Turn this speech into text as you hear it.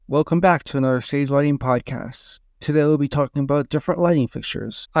Welcome back to another Stage Lighting Podcast. Today we'll be talking about different lighting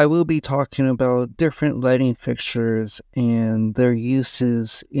fixtures. I will be talking about different lighting fixtures and their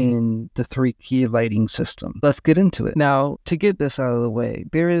uses in the 3-key lighting system. Let's get into it. Now, to get this out of the way,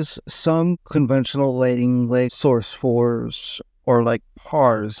 there is some conventional lighting like source 4s or like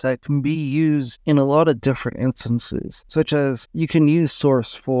PARs that can be used in a lot of different instances, such as you can use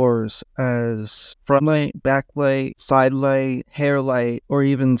source 4s as front light, backlight, side light, hair light, or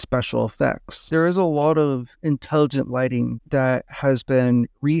even special effects. There is a lot of intelligent lighting that has been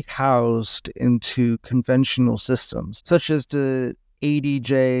rehoused into conventional systems, such as the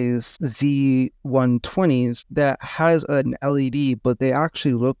ADJ's Z120s that has an LED, but they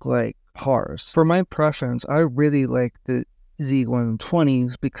actually look like PARs. For my preference, I really like the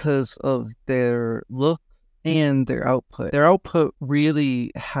Z120s because of their look and their output. Their output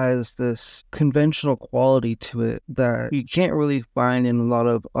really has this conventional quality to it that you can't really find in a lot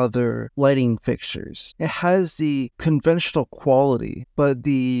of other lighting fixtures. It has the conventional quality, but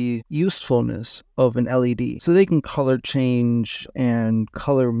the usefulness of an LED. So they can color change and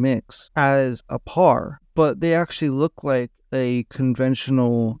color mix as a PAR, but they actually look like a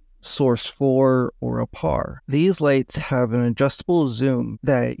conventional source 4 or a PAR. These lights have an adjustable zoom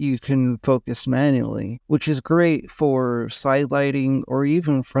that you can focus manually, which is great for side lighting or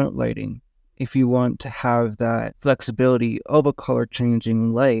even front lighting if you want to have that flexibility of a color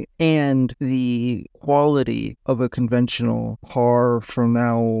changing light and the quality of a conventional PAR from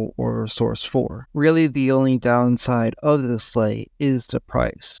now or source 4. Really, the only downside of this light is the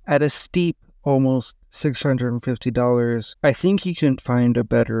price. At a steep almost $650, I think you can find a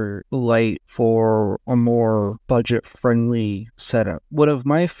better light for a more budget-friendly setup. One of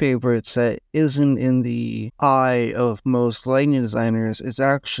my favorites that isn't in the eye of most lighting designers is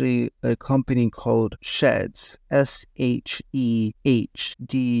actually a company called Sheds, SHEHDS.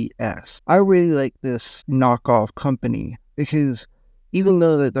 I really like this knockoff company because even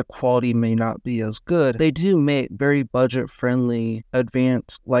though that the quality may not be as good, they do make very budget-friendly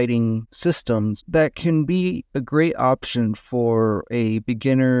advanced lighting systems that can be a great option for a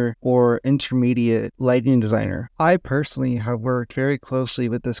beginner or intermediate lighting designer. I personally have worked very closely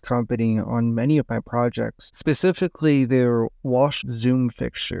with this company on many of my projects, specifically their wash zoom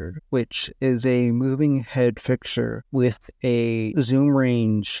fixture, which is a moving head fixture with a zoom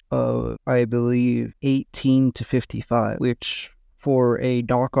range of, I believe, 18 to 55, which for a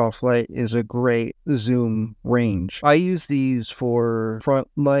knockoff light is a great zoom range. I use these for front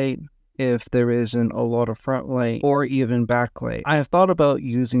light if there isn't a lot of front light or even backlight. I have thought about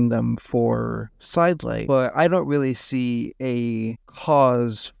using them for side light, but I don't really see a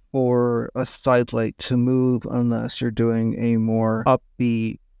cause for a side light to move unless you're doing a more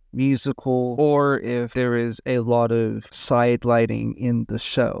upbeat musical or if there is a lot of side lighting in the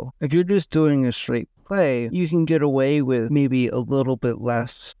show. If you're just doing a straight play, you can get away with maybe a little bit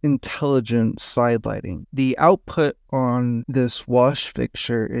less intelligent side lighting. The output on this wash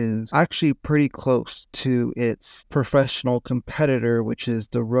fixture is actually pretty close to its professional competitor, which is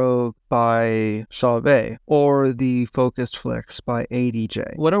the Rogue by Chauvet or the Focused Flex by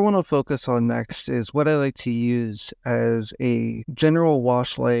ADJ. What I want to focus on next is what I like to use as a general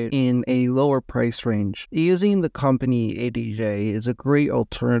wash light in a lower price range. Using the company ADJ is a great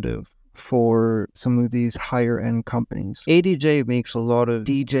alternative for some of these higher end companies. ADJ makes a lot of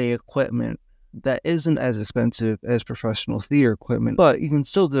DJ equipment that isn't as expensive as professional theater equipment, but you can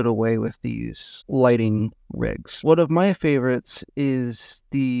still get away with these lighting rigs. One of my favorites is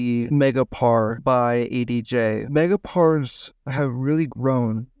the Megapar by ADJ. Megapars have really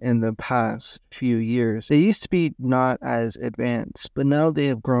grown in the past few years. They used to be not as advanced, but now they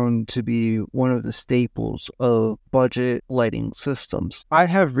have grown to be one of the staples of budget lighting systems. I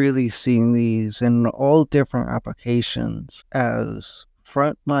have really seen these in all different applications as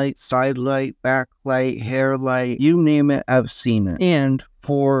front light, side light, back light, hair light, you name it, I've seen it. And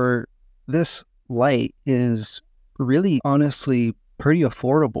for this light is really honestly pretty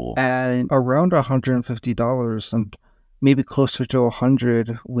affordable at around $150 and maybe closer to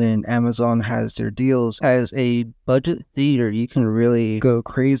 $100 when Amazon has their deals. As a budget theater, you can really go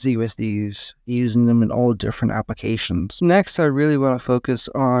crazy with these, using them in all different applications. Next, I really want to focus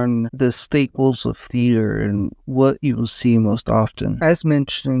on the staples of theater and what you will see most often. As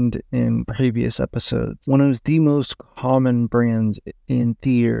mentioned in previous episodes, one of the most common brands in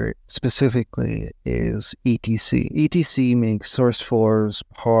theater specifically is ETC. ETC makes source 4s,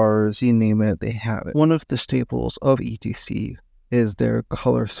 PARs, you name it, they have it. One of the staples of ETC is their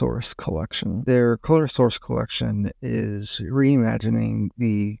color source collection. Their color source collection is reimagining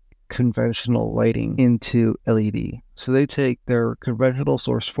the conventional lighting into LED. So they take their conventional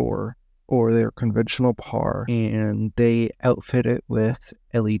source 4 or their conventional PAR and they outfit it with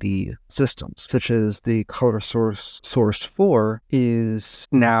LED systems, such as the color source 4 is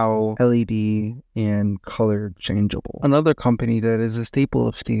now LED and color changeable. Another company that is a staple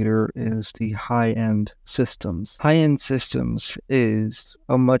of theater is the High-End Systems. High-End Systems is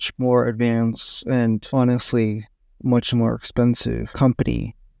a much more advanced and honestly much more expensive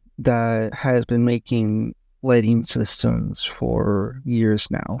company that has been making lighting systems for years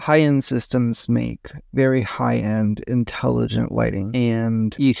now. High-End Systems make very high-end intelligent lighting,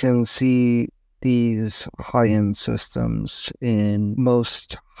 and you can see these high-end systems in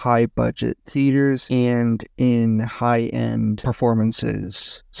most high-budget theaters and in high-end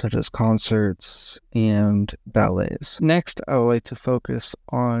performances such as concerts and ballets. Next, I would like to focus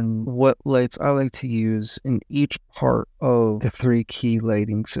on what lights I like to use in each part of the 3 key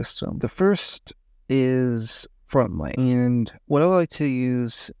lighting system. The first is front light, and what I like to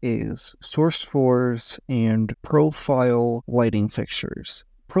use is source 4s and profile lighting fixtures.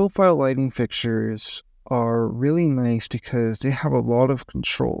 Profile lighting fixtures are really nice because they have a lot of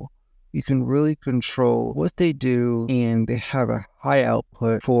control. You can really control what they do, and they have a high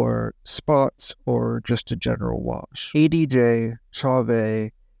output for spots or just a general wash. ADJ,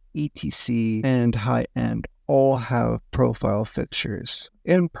 Chauvet, ETC, and high-end all have profile fixtures,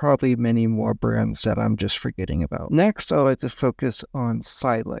 and probably many more brands that I'm just forgetting about. Next, I like to focus on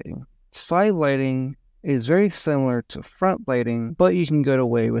side lighting. Side lighting is very similar to front lighting, but you can get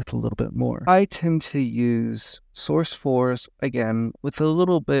away with a little bit more. I tend to use source 4s, again, with a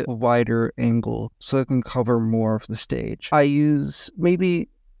little bit wider angle so it can cover more of the stage. I use maybe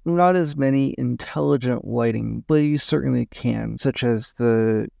not as many intelligent lighting, but you certainly can, such as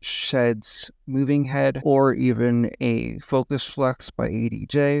the Shed's moving head, or even a Focus Flex by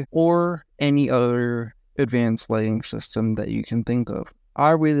ADJ, or any other advanced lighting system that you can think of.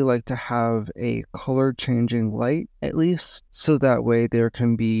 I really like to have a color changing light, at least, so that way there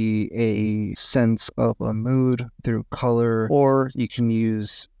can be a sense of a mood through color, or you can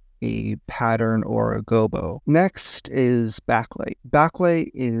use a pattern or a gobo. Next is backlight. Backlight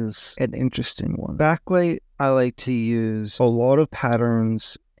is an interesting one. Backlight, I like to use a lot of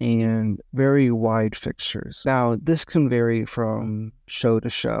patterns and very wide fixtures. Now, this can vary from show to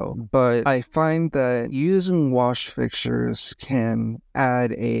show, but I find that using wash fixtures can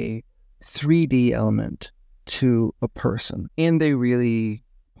add a 3D element to a person, and they really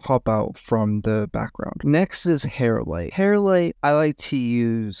pop out from the background. Next is hair light. Hair light, I like to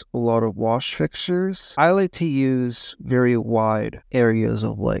use a lot of wash fixtures. I like to use very wide areas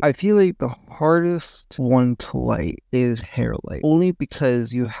of light. I feel like the hardest one to light is hair light, only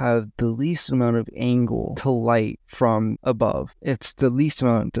because you have the least amount of angle to light from above. It's the least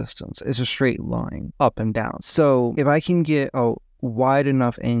amount of distance. It's a straight line up and down. So if I can get a wide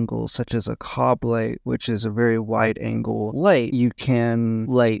enough angles, such as a cob light, which is a very wide angle light, you can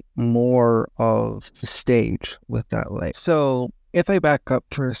light more of the stage with that light. So if I back up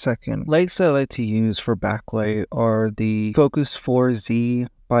for a second, lights I like to use for backlight are the Focus 4Z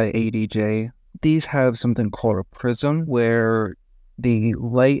by ADJ. These have something called a prism, where the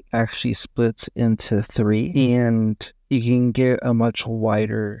light actually splits into 3, and you can get a much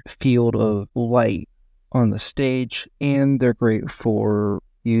wider field of light on the stage, and they're great for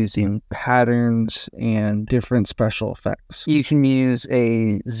using patterns and different special effects. You can use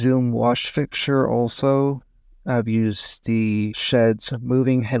a zoom wash fixture also. I've used the Shed's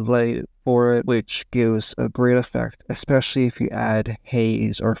moving headlight for it, which gives a great effect, especially if you add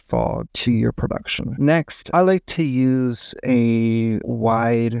haze or fog to your production. Next, I like to use a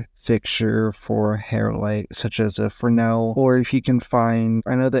wide fixture for hair light, such as a Fresnel, or if you can find,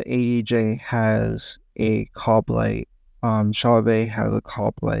 I know that ADJ has a cob light. Chauvet has a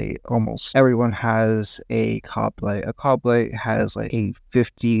cob light. Almost everyone has a cob light. A cob light has like a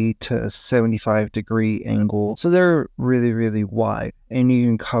 50 to 75 degree angle. So they're really, really wide, and you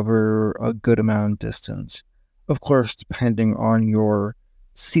can cover a good amount of distance. Of course, depending on your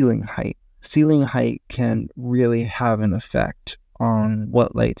ceiling height. Ceiling height can really have an effect on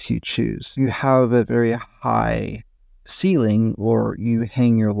what lights you choose. You have a very high ceiling, or you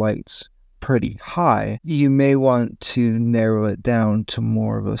hang your lights pretty high, you may want to narrow it down to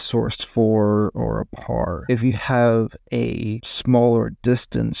more of a source 4 or a PAR. If you have a smaller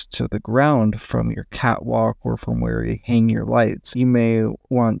distance to the ground from your catwalk or from where you hang your lights, you may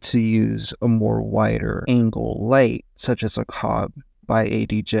want to use a more wider angle light, such as a cob by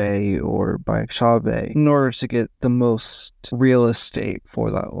ADJ or by Chauvet, in order to get the most real estate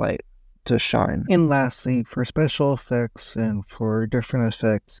for that light. to shine. And lastly, for special effects and for different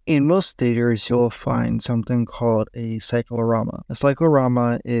effects, in most theaters you'll find something called a cyclorama. A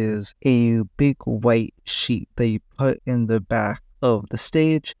cyclorama is a big white sheet that you put in the back of the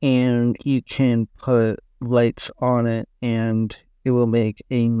stage, and you can put lights on it and it will make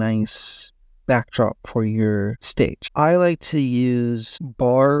a nice backdrop for your stage. I like to use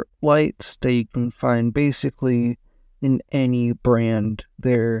bar lights that you can find basically in any brand.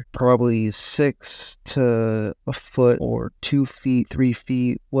 They're probably 6 to a foot or 2 feet, 3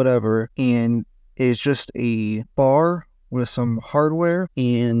 feet, whatever. And it's just a bar with some hardware,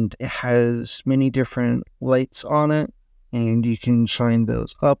 and it has many different lights on it. And you can shine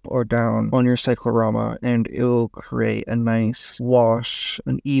those up or down on your cyclorama, and it will create a nice wash,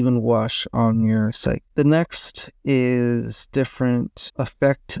 an even wash on your cyc. The next is different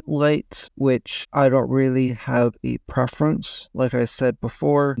effect lights, which I don't really have a preference. Like I said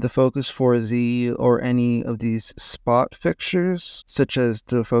before, the Focus 4Z or any of these spot fixtures, such as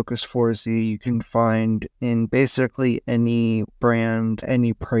the Focus 4Z, you can find in basically any brand,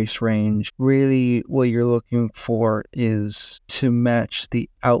 any price range. Really, what you're looking for is to match the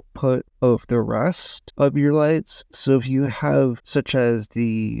output of the rest of your lights. So if you have, such as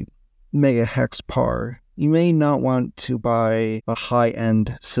the Mega Hex Par, you may not want to buy a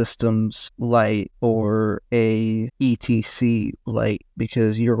high-end systems light or a ETC light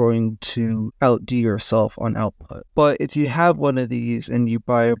because you're going to outdo yourself on output. But if you have one of these and you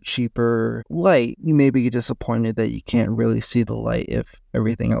buy a cheaper light, you may be disappointed that you can't really see the light if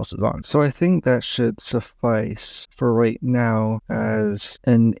everything else is on. So I think that should suffice for right now as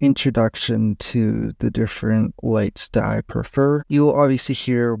an introduction to the different lights that I prefer. You will obviously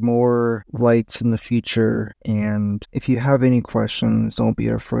hear more lights in the future, and if you have any questions, don't be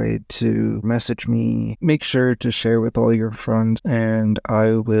afraid to message me. Make sure to share with all your friends, and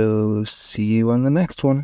I will see you on the next one.